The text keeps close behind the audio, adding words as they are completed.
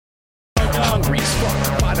hungry as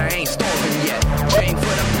fuck, but I ain't starving yet. Chain for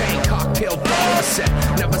the pain, cocktail dog set.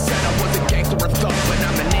 Never said I was a gangster or thug, but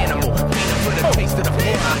I'm an animal. Waiting for the taste of the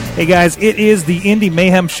fun. Hey guys, it is the Indie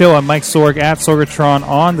Mayhem Show. I'm Mike Sorg at Sorgatron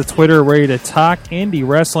on the Twitter, ready to talk indie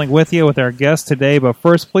wrestling with you with our guest today. But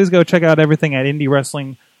first, please go check out everything at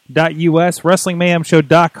indiewrestling.us.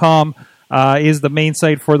 WrestlingMayhemShow.com is the main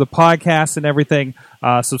site for the podcast and everything.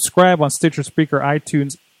 Subscribe on Stitcher, Speaker,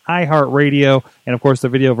 iTunes, iHeartRadio, and of course the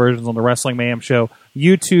video versions on the Wrestling Mayhem Show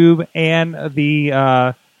YouTube and the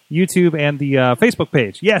Facebook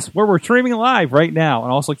page. Yes, where we're streaming live right now.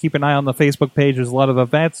 And also keep an eye on the Facebook page. There's a lot of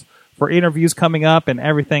events for interviews coming up and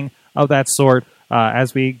everything of that sort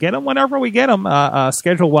as we get them whenever we get them,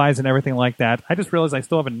 schedule-wise and everything like that. I just realized I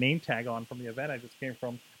still have a name tag on from the event I just came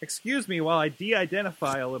from. Excuse me while I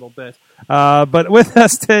de-identify a little bit. But with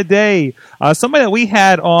us today, somebody that we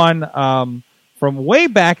had on from way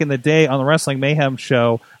back in the day on the Wrestling Mayhem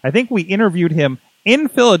Show. I think we interviewed him in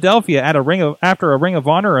Philadelphia at after a Ring of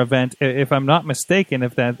Honor event, if I'm not mistaken,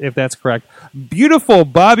 if that's correct. Beautiful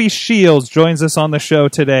Bobby Shields joins us on the show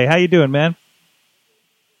today. How you doing, man?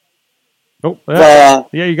 Oh, yeah,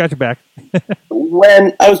 you got your back.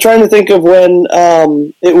 When I was trying to think of when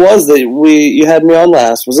it was that you had me on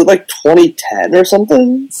last, was it like 2010 or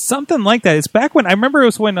something? Something like that. It's back when I remember it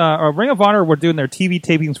was when Ring of Honor were doing their TV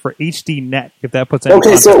tapings for HD Net. If that puts any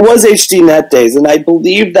context. So it was HD Net days, and I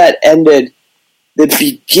believe that ended the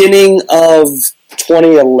beginning of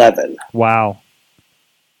 2011. Wow.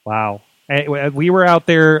 And we were out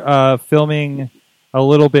there filming a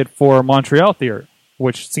little bit for Montreal Theater,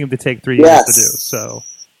 which seemed to take 3 years to do. So,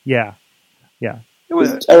 yeah.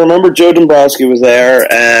 I remember Joe Dombrowski was there,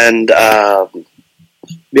 and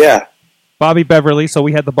Bobby Beverly. So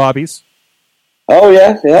we had the Bobbies. Oh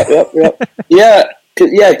yeah.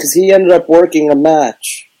 Because he ended up working a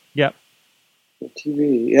match. Yep.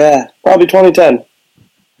 TV, yeah, probably 2010.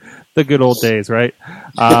 The good old days, right?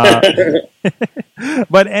 But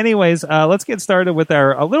anyways, let's get started with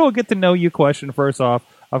a little get to know you question first off.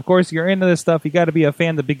 Of course, you're into this stuff. You got to be a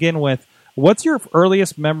fan to begin with. What's your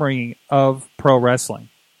earliest memory of pro wrestling?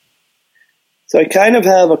 So I kind of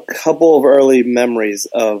have a couple of early memories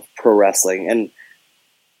of pro wrestling, and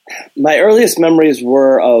my earliest memories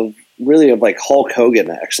were of like Hulk Hogan,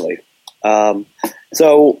 actually.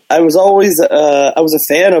 So I was always I was a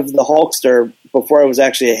fan of the Hulkster before I was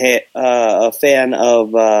actually a fan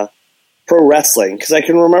of pro wrestling, because I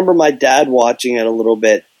can remember my dad watching it a little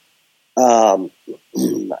bit.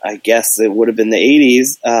 I guess it would have been the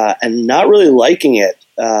 80s, and not really liking it.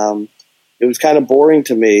 It was kind of boring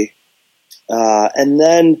to me. And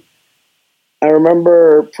then I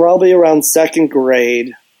remember probably around second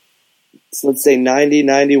grade, so let's say 90,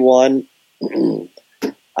 91,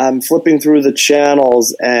 I'm flipping through the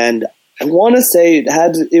channels, and I want to say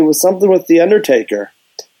it was something with The Undertaker.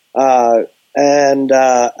 And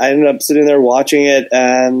I ended up sitting there watching it,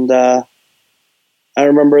 and I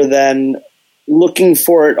remember then looking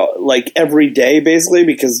for it like every day, basically,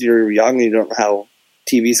 because you're young and you don't know how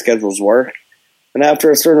TV schedules work. And after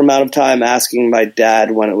a certain amount of time asking my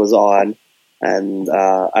dad when it was on, and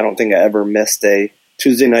I don't think I ever missed a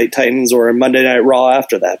Tuesday Night Titans or a Monday Night Raw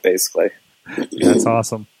after that, basically. That's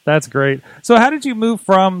awesome. That's great. So how did you move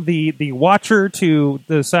from the watcher to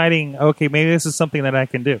deciding, okay, maybe this is something that I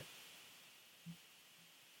can do?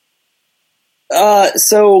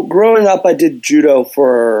 So growing up, I did judo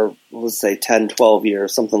for, let's say, 10, 12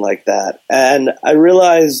 years, something like that. And I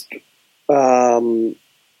realized that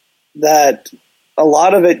a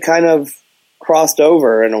lot of it kind of crossed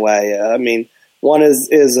over in a way. I mean, one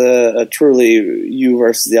is a truly you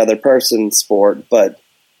versus the other person sport, but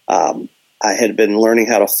I had been learning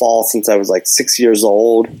how to fall since I was like 6 years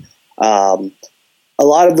old. A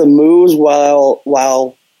lot of the moves,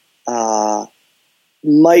 while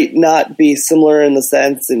might not be similar in the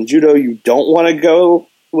sense in judo you don't want to go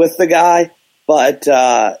with the guy, but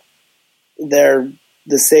they're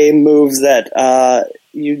the same moves that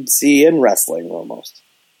you'd see in wrestling almost.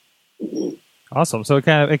 Awesome. So it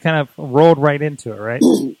kind of rolled right into it, right?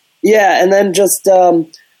 Yeah, and then just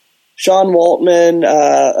Sean Waltman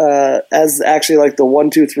as actually like the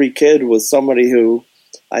 1-2-3 kid was somebody who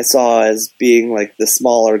I saw as being like the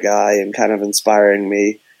smaller guy and kind of inspiring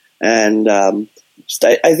me. And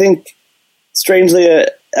I think, strangely,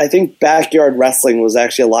 I think backyard wrestling was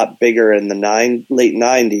actually a lot bigger in the late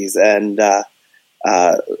 90s, and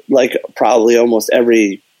like probably almost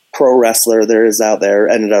every pro wrestler there is out there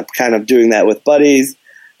ended up kind of doing that with buddies,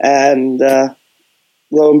 and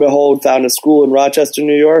lo and behold, found a school in Rochester,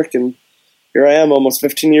 New York, and here I am almost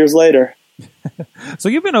 15 years later. So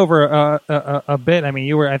you've been over a bit. I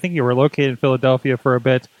mean, I think you were located in Philadelphia for a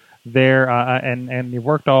bit. there, and you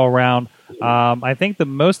worked all around. I think the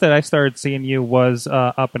most that I started seeing you was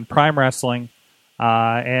up in Prime Wrestling,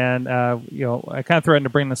 and I kind of threatened to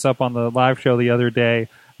bring this up on the live show the other day,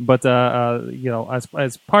 but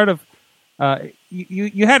as part of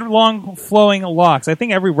you had long flowing locks. I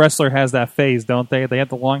think every wrestler has that phase, don't they? They have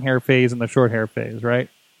the long hair phase and the short hair phase, right?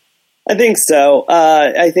 I think so.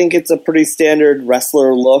 I think it's a pretty standard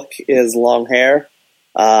wrestler look is long hair.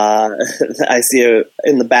 I see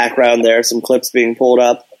in the background there some clips being pulled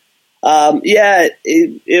up.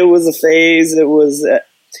 It was a phase. It was,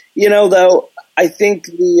 though, I think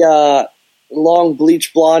the long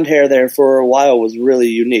bleach blonde hair there for a while was really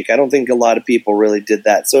unique. I don't think a lot of people really did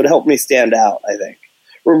that. So it helped me stand out, I think.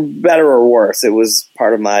 For better or worse, it was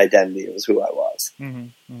part of my identity. It was who I was.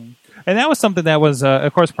 Mm-hmm. Mm-hmm. And that was something that was,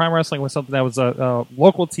 of course, Prime Wrestling was something that was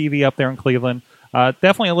local TV up there in Cleveland.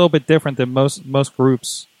 Definitely a little bit different than most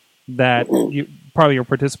groups that you probably are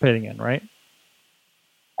participating in, right?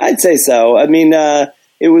 I'd say so. I mean,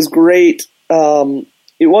 it was great.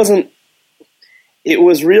 It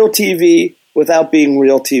was real TV without being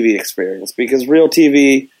real TV experience, because real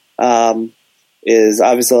TV is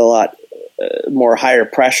obviously a lot more higher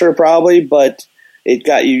pressure probably, but it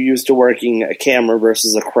got you used to working a camera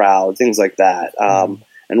versus a crowd, things like that,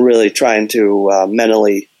 and really trying to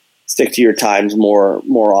mentally stick to your times more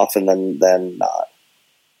often than not.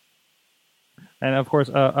 And of course,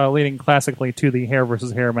 leading classically to the hair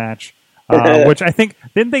versus hair match, which I think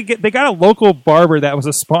they got a local barber that was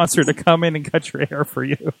a sponsor to come in and cut your hair for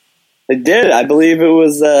you. They did. I believe it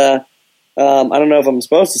was. I don't know if I'm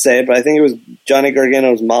supposed to say it, but I think it was Johnny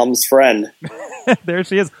Gargano's mom's friend. There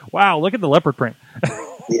she is. Wow, look at the leopard print.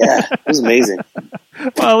 Yeah, it was amazing.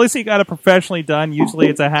 Well, at least he got it professionally done. Usually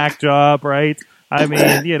it's a hack job, right? I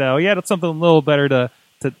mean, he had something a little better to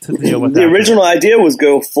deal with. The original idea was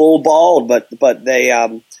go full bald, but they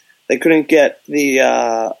couldn't get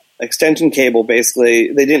the extension cable.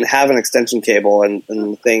 Basically, they didn't have an extension cable, and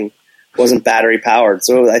the thing wasn't battery powered.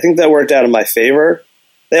 So I think that worked out in my favor.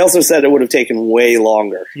 They also said it would have taken way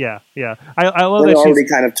longer. Yeah. I love that. It already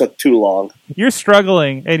kind of took too long. You're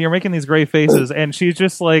struggling, and you're making these great faces, and she's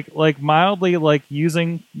just like mildly like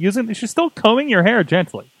using. She's still combing your hair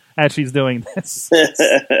gently as she's doing this.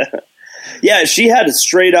 Yeah, she had a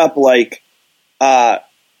straight up like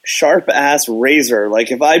sharp ass razor.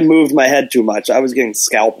 Like if I moved my head too much, I was getting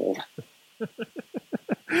scalpeled.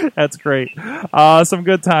 That's great. Some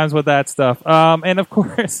good times with that stuff. And of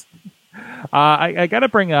course. I got to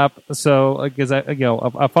bring up, because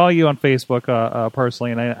I follow you on Facebook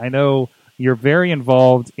personally, and I know you're very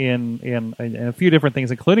involved in a few different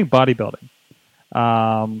things, including bodybuilding.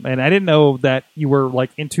 And I didn't know that you were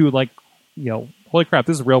like into holy crap,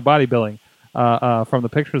 this is real bodybuilding from the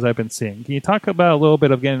pictures I've been seeing. Can you talk about a little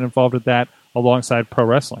bit of getting involved with that alongside pro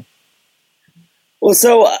wrestling? Well,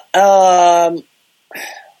 so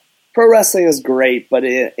pro wrestling is great, but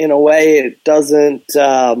in a way it doesn't.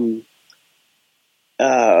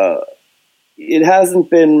 It hasn't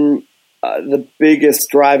been the biggest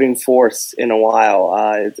driving force in a while.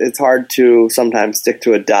 It's hard to sometimes stick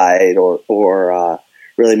to a diet or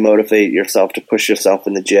really motivate yourself to push yourself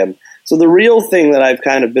in the gym. So the real thing that I've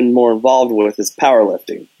kind of been more involved with is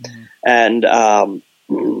powerlifting. Mm-hmm. And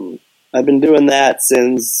I've been doing that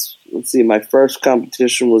since, my first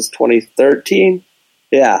competition was 2013.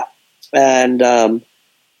 Yeah. And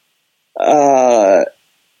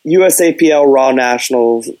USAPL Raw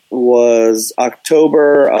Nationals was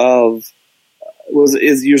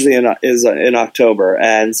usually in October,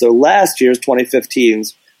 and so last year's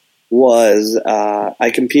 2015's was I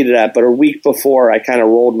competed at, but a week before I kind of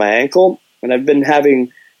rolled my ankle, and I've been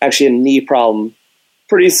having actually a knee problem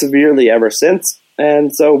pretty severely ever since,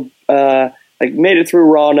 and so I made it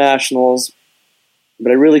through Raw Nationals, but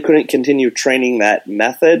I really couldn't continue training that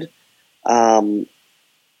method,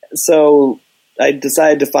 so I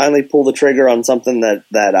decided to finally pull the trigger on something that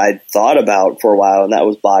I'd thought about for a while, and that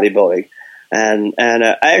was bodybuilding. And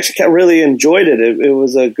I actually really enjoyed it. It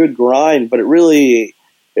was a good grind, but it really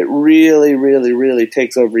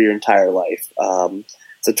takes over your entire life.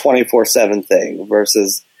 It's a 24/7 thing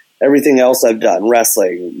versus everything else I've done: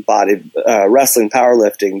 wrestling, wrestling,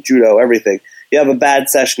 powerlifting, judo, everything. You have a bad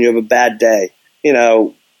session, you have a bad day.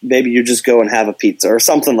 Maybe you just go and have a pizza or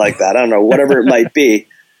something like that. I don't know, whatever it might be.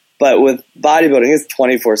 But with bodybuilding, it's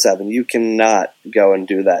 24/7. You cannot go and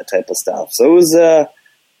do that type of stuff. So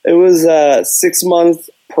it was a 6-month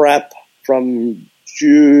prep from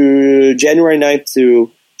January 9th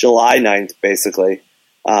to July 9th, basically.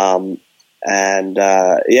 It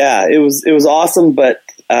was awesome, but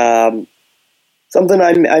something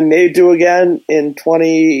I may do again in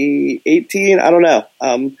 2018. I don't know.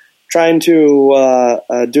 trying to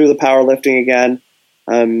do the powerlifting again.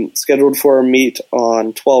 I'm scheduled for a meet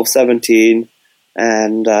on 12/17,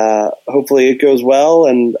 and hopefully it goes well,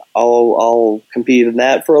 and I'll compete in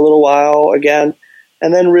that for a little while again,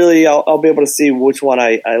 and then really I'll be able to see which one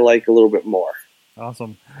I like a little bit more.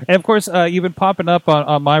 Awesome. And of course, you've been popping up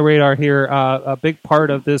on my radar here. A big part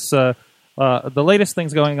of this, the latest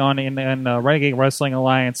things going on in Renegade Wrestling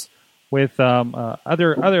Alliance with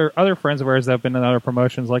other friends of ours that have been in other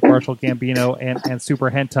promotions like Marshall Gambino and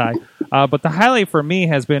Super Hentai. But the highlight for me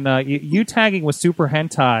has been you tagging with Super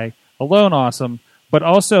Hentai alone, awesome, but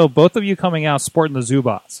also both of you coming out sporting the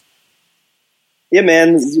Zubaz. Yeah,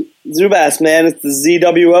 man, Zubaz, man, it's the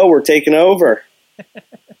ZWO. We're taking over.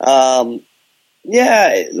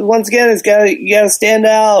 Yeah, once again, you gotta stand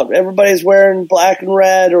out. Everybody's wearing black and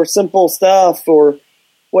red or simple stuff or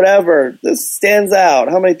whatever. This stands out.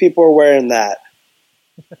 How many people are wearing that?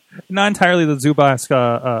 Not entirely the Zubaz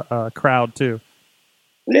crowd, too.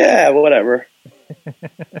 Yeah, whatever.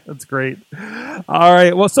 That's great. All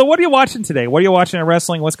right. Well, so what are you watching today? What are you watching in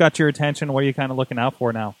wrestling? What's got your attention? What are you kind of looking out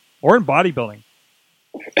for now? Or in bodybuilding?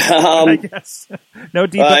 I guess. No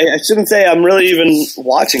deep. I shouldn't say I'm really even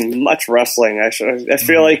watching much wrestling. I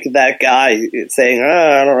feel like that guy saying,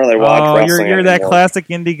 I don't really watch wrestling you're anymore. That classic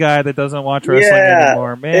indie guy that doesn't watch wrestling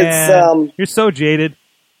anymore. Man, you're so jaded.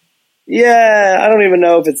 Yeah, I don't even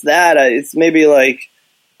know if it's that. It's maybe like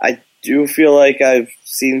I do feel like I've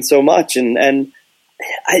seen so much, and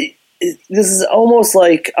this is almost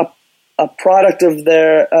like a product of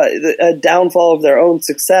a downfall of their own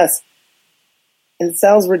success. It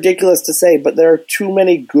sounds ridiculous to say, but there are too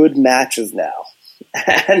many good matches now,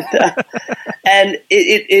 and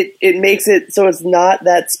it makes it so it's not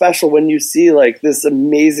that special when you see like this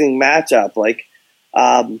amazing matchup. Like,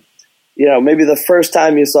 maybe the first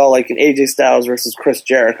time you saw like an AJ Styles versus Chris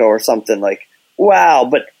Jericho or something, like wow.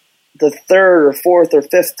 But the third or fourth or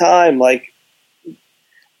fifth time, like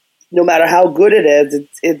no matter how good it is,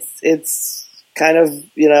 it's kind of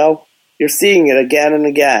you're seeing it again and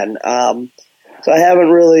again. So I haven't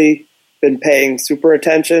really been paying super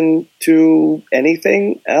attention to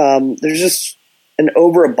anything. There's just an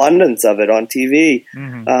overabundance of it on TV,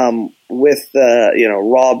 with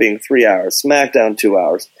Raw being 3 hours, SmackDown 2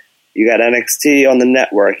 hours. You got NXT on the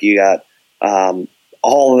network. You got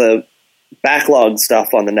all the backlog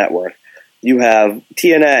stuff on the network. You have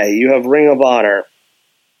TNA. You have Ring of Honor.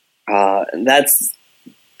 And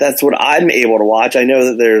that's what I'm able to watch. I know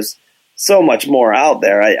that there's so much more out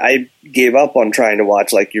there. I gave up on trying to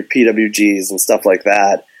watch like your PWGs and stuff like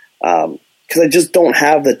that because I just don't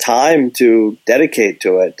have the time to dedicate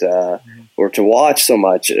to it or to watch so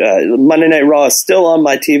much. Monday Night Raw is still on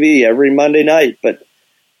my TV every Monday night, but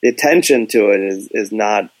the attention to it is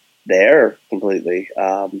not there completely.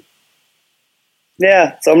 So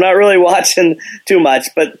I'm not really watching too much,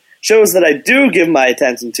 but shows that I do give my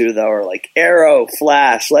attention to, though, are like Arrow,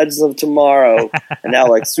 Flash, Legends of Tomorrow, and now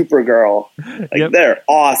like Supergirl. Like they're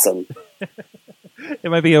awesome.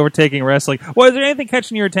 It might be overtaking wrestling. Well, is there anything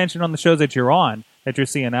catching your attention on the shows that you're on, that you're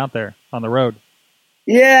seeing out there on the road?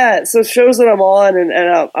 Yeah, so shows that I'm on, and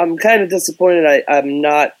I'm kind of disappointed I'm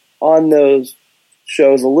not on those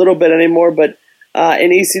shows a little bit anymore. But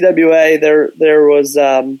in ECWA, there was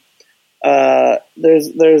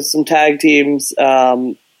there's some tag teams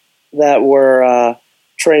that were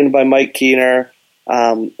trained by Mike Keener.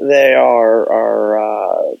 They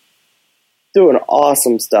are doing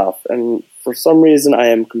awesome stuff, and for some reason I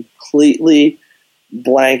am completely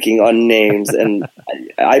blanking on names, and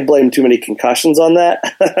I blame too many concussions on that.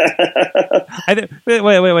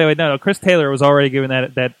 Wait! No. Chris Taylor was already giving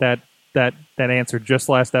that answer just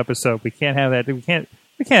last episode. We can't have that. We can't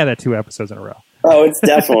have that 2 episodes in a row. Oh, it's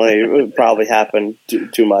definitely it would probably happen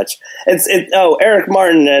too much. Eric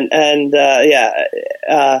Martin and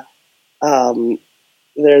they're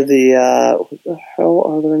the what the hell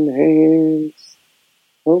are their names?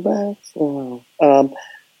 Throwbacks? Oh.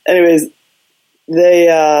 Anyways, they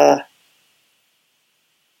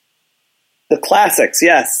the classics.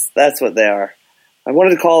 Yes, that's what they are. I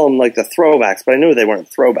wanted to call them like the throwbacks, but I knew they weren't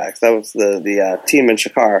throwbacks. That was the team in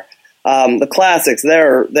Shakar. The classics.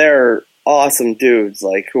 They're awesome dudes,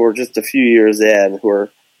 like who are just a few years in, who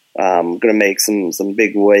are going to make some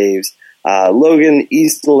big waves. Logan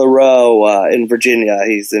East LaRoe in Virginia,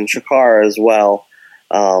 he's in Shakar as well.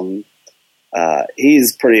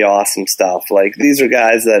 He's pretty awesome stuff. Like these are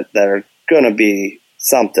guys that are going to be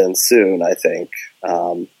something soon, I think.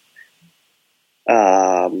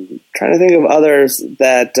 Trying to think of others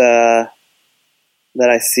that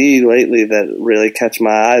I see lately that really catch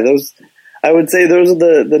my eye. I would say those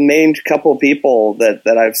are the main couple people that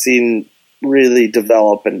I've seen really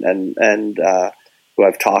develop and who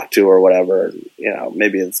I've talked to or whatever.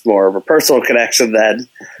 Maybe it's more of a personal connection then,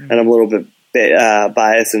 and I'm a little bit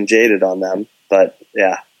biased and jaded on them. But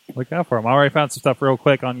yeah. Look out for them. I already found some stuff real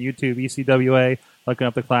quick on YouTube, ECWA, looking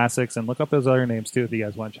up the classics, and look up those other names too if you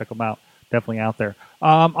guys want to check them out. Definitely out there.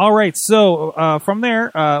 All right, so from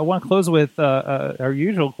there, I want to close with our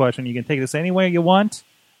usual question. You can take this any way you want,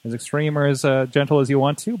 as extreme or as gentle as you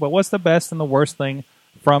want to, but what's the best and the worst thing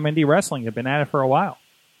from indie wrestling? You've been at it for a while.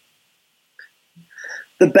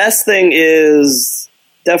 The best thing is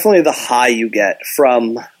definitely the high you get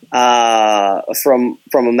from a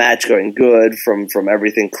match going good, from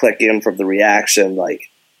everything clicking, from the reaction. Like,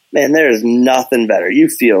 man, there is nothing better. You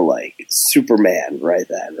feel like Superman right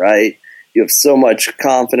then, right? You have so much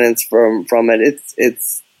confidence from it.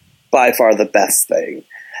 It's by far the best thing.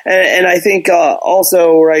 And I think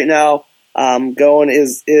also right now going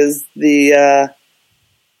is the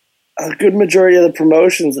a good majority of the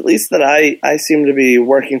promotions, at least that I seem to be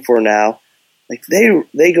working for now, like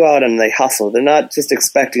they go out and they hustle. They're not just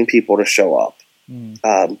expecting people to show up.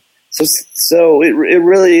 So it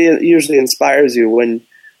really usually inspires you when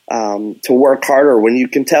to work harder, when you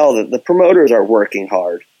can tell that the promoters are working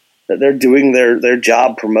hard, that they're doing their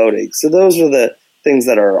job promoting. So those are the things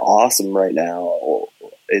that are awesome right now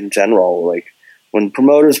in general. Like when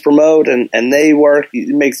promoters promote and they work, it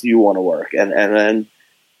makes you want to work. And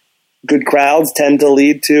good crowds tend to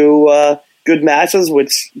lead to good matches,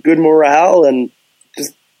 which good morale and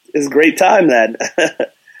just is a great time then.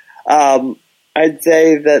 I'd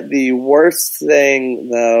say that the worst thing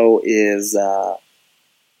though is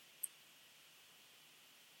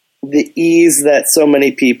the ease that so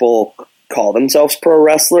many people call themselves pro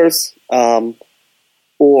wrestlers,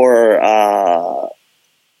 or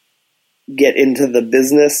get into the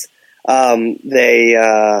business.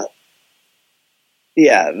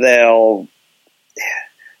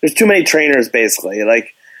 There's too many trainers basically.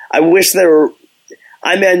 Like, I wish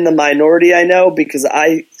I'm in the minority, I know, because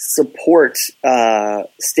I support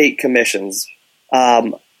state commissions,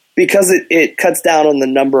 because it cuts down on the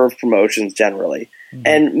number of promotions generally. Mm-hmm.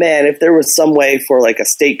 And man, if there was some way for like a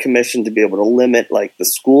state commission to be able to limit like the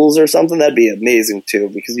schools or something, that'd be amazing too,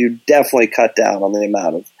 because you definitely cut down on the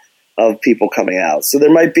amount of people coming out. So there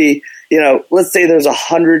might be, let's say there's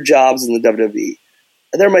 100 jobs in the WWE.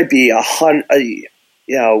 There might be 100,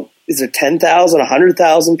 is there 10,000,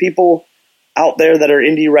 100,000 people out there that are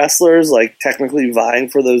indie wrestlers, like technically vying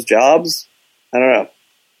for those jobs? I don't know.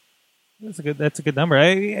 That's a good number.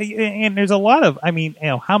 And there's a lot of,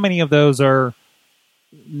 how many of those are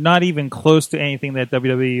not even close to anything that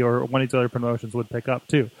WWE or one of these other promotions would pick up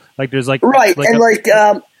too? Like there's like, right.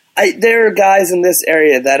 There are guys in this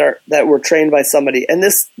area that were trained by somebody, and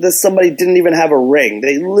this somebody didn't even have a ring.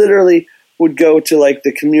 They literally would go to like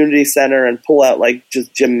the community center and pull out like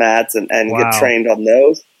just gym mats and Wow. get trained on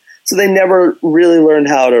those. So they never really learned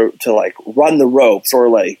how to like run the ropes or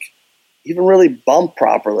like even really bump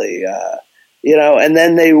properly, and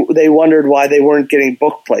then they wondered why they weren't getting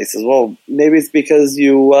booked places. Well, maybe it's because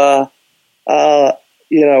you weren't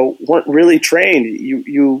really trained.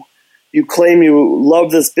 You claim you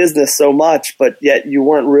love this business so much, but yet you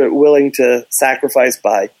weren't willing to sacrifice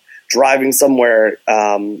by driving somewhere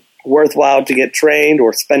worthwhile to get trained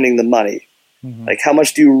or spending the money. Mm-hmm. Like, how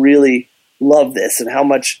much do you really love this, and how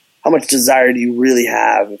much desire do you really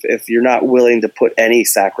have if you're not willing to put any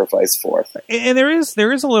sacrifice forth? And there is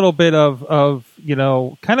a little bit of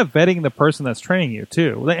kind of vetting the person that's training you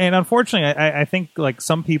too. And unfortunately, I think like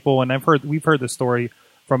some people, and we've heard this story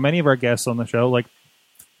from many of our guests on the show. Like,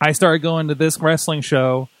 I started going to this wrestling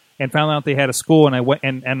show and found out they had a school, and I went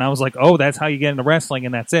and I was like, oh, that's how you get into wrestling,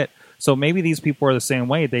 and that's it. So maybe these people are the same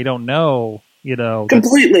way. They don't know,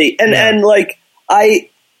 completely. And like I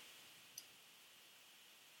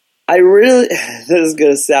really, this is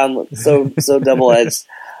going to sound so double-edged.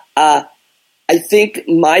 I think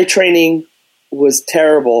my training was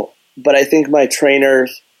terrible, but I think my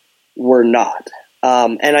trainers were not.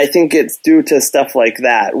 And I think it's due to stuff like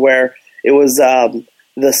that, where it was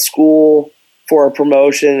the school for a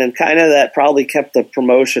promotion, and kind of that probably kept the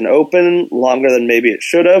promotion open longer than maybe it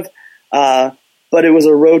should have. But it was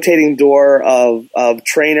a rotating door of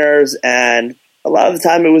trainers, and a lot of the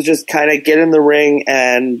time it was just kind of get in the ring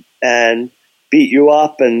and beat you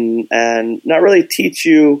up and not really teach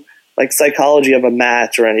you like psychology of a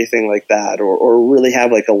match or anything like that, or really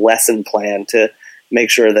have like a lesson plan to make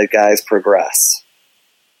sure that guys progress.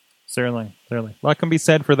 Certainly. A lot can be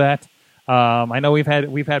said for that. I know we've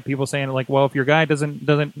had people saying like, well, if your guy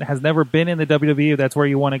has never been in the WWE, that's where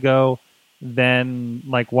you want to go, then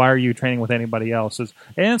like, why are you training with anybody else? And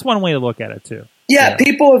it's one way to look at it too. Yeah,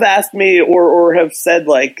 people have asked me or have said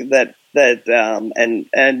like that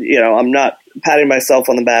and you know, I'm not patting myself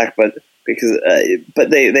on the back, but because but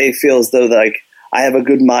they feel as though like I have a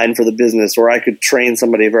good mind for the business, or I could train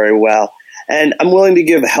somebody very well, and I'm willing to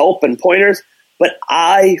give help and pointers. But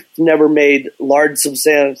I've never made large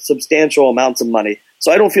substantial amounts of money,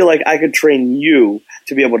 so I don't feel like I could train you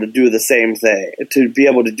to be able to do the same thing, to be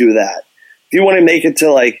able to do that. If you want to make it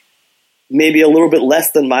to like maybe a little bit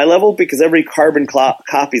less than my level, because every carbon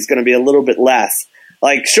copy is going to be a little bit less.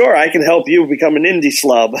 Like, sure, I can help you become an indie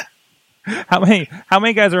schlub. How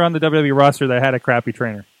many guys are on the WWE roster that had a crappy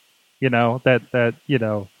trainer? You know, that you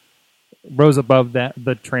know, rose above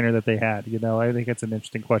the trainer that they had. You know, I think it's an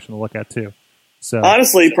interesting question to look at too. So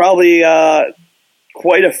honestly, probably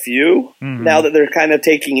quite a few now that they're kind of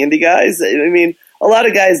taking indie guys. I mean, a lot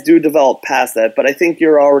of guys do develop past that, but I think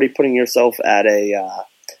you're already putting yourself at a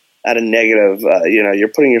negative. You know, you're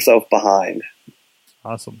putting yourself behind.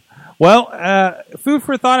 Awesome. Well, food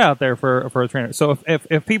for thought out there for a trainer. So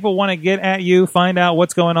if people want to get at you, find out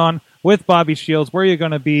what's going on with Bobby Shields, where you're going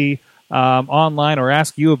to be online, or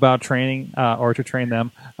ask you about training or to train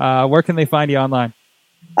them, where can they find you online?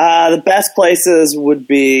 The best places would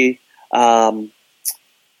be, I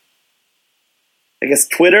guess,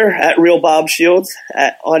 Twitter at Real Bob Shields,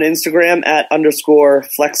 on Instagram at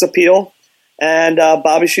 _FlexAppeal, and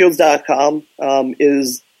BobbyShields.com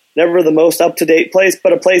is never the most up-to-date place,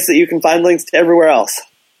 but a place that you can find links to everywhere else.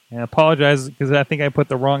 I apologize because I think I put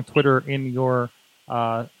the wrong Twitter in your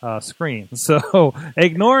screen. So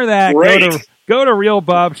ignore that. Great. Go to Real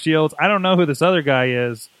Bob Shields. I don't know who this other guy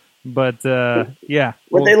is, but yeah.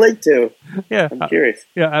 What they link to? Yeah, I'm curious.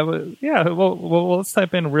 Well, let's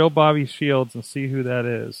type in Real Bobby Shields and see who that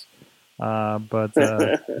is.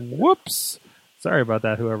 Whoops. Sorry about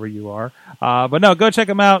that, whoever you are. But no, go check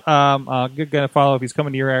him out. Good guy to follow if he's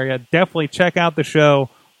coming to your area. Definitely check out the show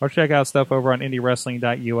or check out stuff over on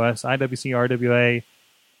IndieWrestling.us, IWC, RWA.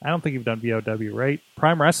 I don't think you've done VOW, right?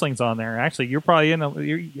 Prime Wrestling's on there. Actually, you're probably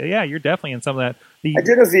you're definitely in some of that. I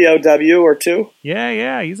did a VOW or two.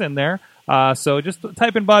 Yeah, he's in there. So just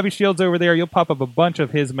type in Bobby Shields over there. You'll pop up a bunch of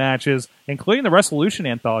his matches, including the Resolution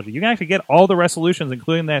Anthology. You can actually get all the resolutions,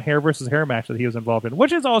 including that hair versus hair match that he was involved in,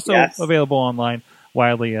 which is also available online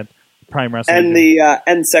widely at Prime Wrestling. And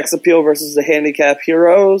the Sex Appeal versus the Handicap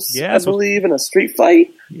Heroes, I believe, in a street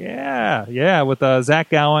fight. Yeah, with Zach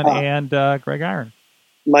Gowen and Greg Iron.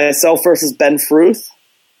 Myself versus Ben Fruth.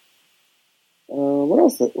 What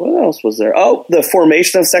else was there? Oh, the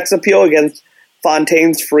formation of Sex Appeal against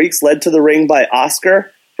Fontaine's Freaks, led to the ring by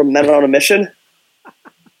Oscar from Men on a Mission.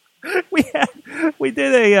 we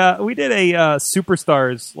did a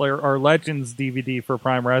Superstars or Legends DVD for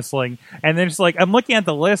Prime Wrestling, and then just like I'm looking at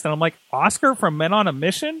the list and I'm like, Oscar from Men on a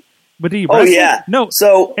Mission. But do you wrestle? Oh yeah, no.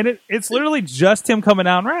 So and it's literally just him coming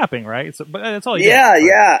out and rapping, right? So, but that's all.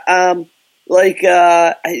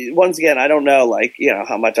 Once again, I don't know,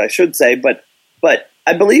 how much I should say, but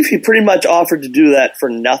I believe he pretty much offered to do that for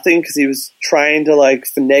nothing because he was trying to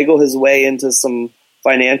finagle his way into some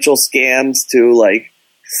financial scams to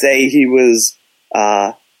say he was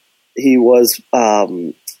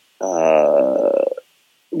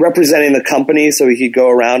representing the company so he could go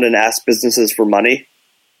around and ask businesses for money.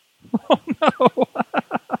 Oh no.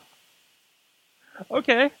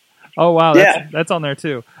 Okay. Oh wow, that's on there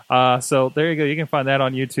too. So there you go. You can find that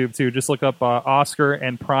on YouTube too. Just look up Oscar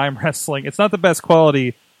and Prime Wrestling. It's not the best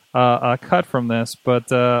quality cut from this, but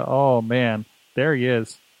oh man, there he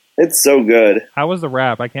is. It's so good. How was the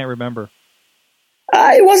rap? I can't remember.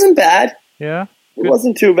 It wasn't bad. Yeah, it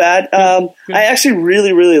wasn't too bad. Good. I actually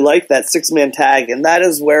really, really liked that 6-man tag, and that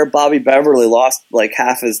is where Bobby Beverly lost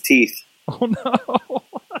half his teeth. Oh no!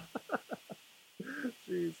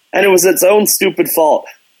 And it was its own stupid fault.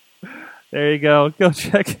 There you go. Go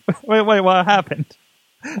check. Wait, what happened?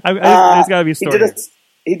 There's got to be a story.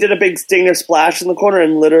 He did a big stinger splash in the corner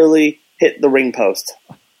and literally hit the ring post.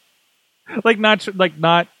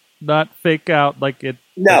 Not fake out it.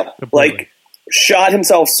 No, shot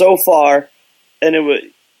himself so far, and it was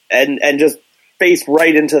and just face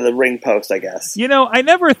right into the ring post. I guess. I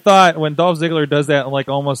never thought when Dolph Ziggler does that in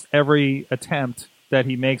almost every attempt that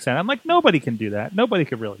he makes that. I'm like, nobody can do that. Nobody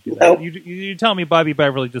could really do that. Nope. You tell me Bobby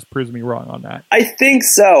Beverly just proves me wrong on that. I think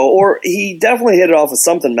so. Or he definitely hit it off of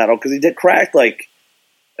something metal because he did crack a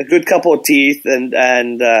good couple of teeth and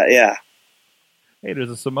yeah. Hey, there's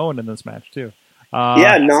a Samoan in this match too.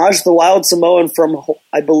 Naj the Wild Samoan from,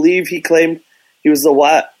 I believe he claimed he was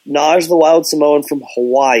Naj the Wild Samoan from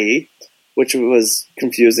Hawaii, which was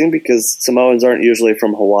confusing because Samoans aren't usually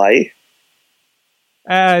from Hawaii.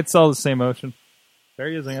 It's all the same ocean. There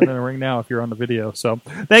he is in the ring now if you're on the video. So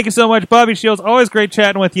thank you so much, Bobby Shields. Always great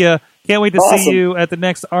chatting with you. Can't wait to see you at the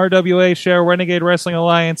next RWA show, Renegade Wrestling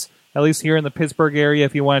Alliance, at least here in the Pittsburgh area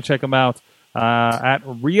if you want to check them out. At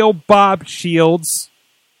Real Bob Shields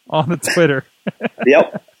on the Twitter.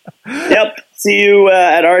 Yep. See you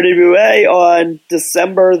at RWA on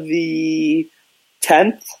December the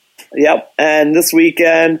 10th. Yep. And this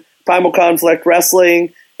weekend, Primal Conflict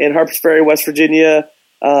Wrestling in Harpers Ferry, West Virginia,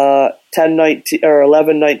 10/19 or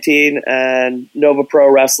 11/19, and Nova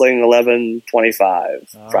Pro Wrestling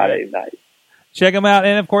 11/25 Friday night. Check them out,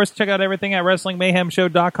 and of course, check out everything at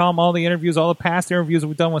WrestlingMayhemShow.com. All the interviews, all the past interviews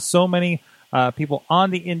we've done with so many people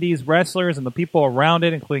on the Indies, wrestlers, and the people around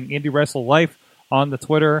it, including Indie Wrestle Life on the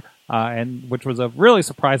Twitter, and which was a really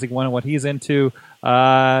surprising one in what he's into.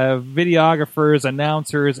 Videographers,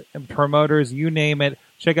 announcers, and promoters, you name it.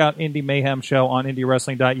 Check out Indie Mayhem Show on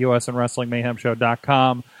IndieWrestling.us and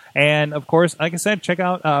WrestlingMayhemShow.com. And, of course, like I said, check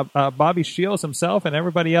out Bobby Shields himself and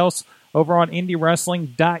everybody else over on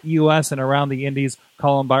IndieWrestling.us and around the Indies.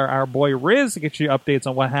 Call him by our boy Riz to get you updates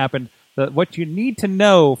on what happened, what you need to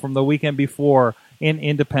know from the weekend before in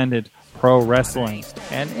independent pro wrestling.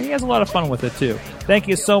 And he has a lot of fun with it, too. Thank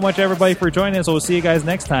you so much, everybody, for joining us. We'll see you guys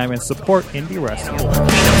next time, and support indie wrestling. You know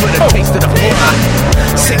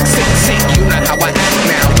how I act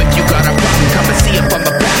now. If you got a problem, come and see if I'm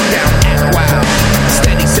a back down. Act wild.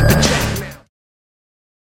 Steady sipping check now.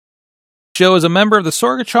 Show is a member of the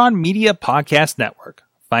Sorgatron Media Podcast Network.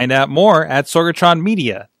 Find out more at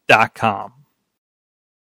sorgatronmedia.com.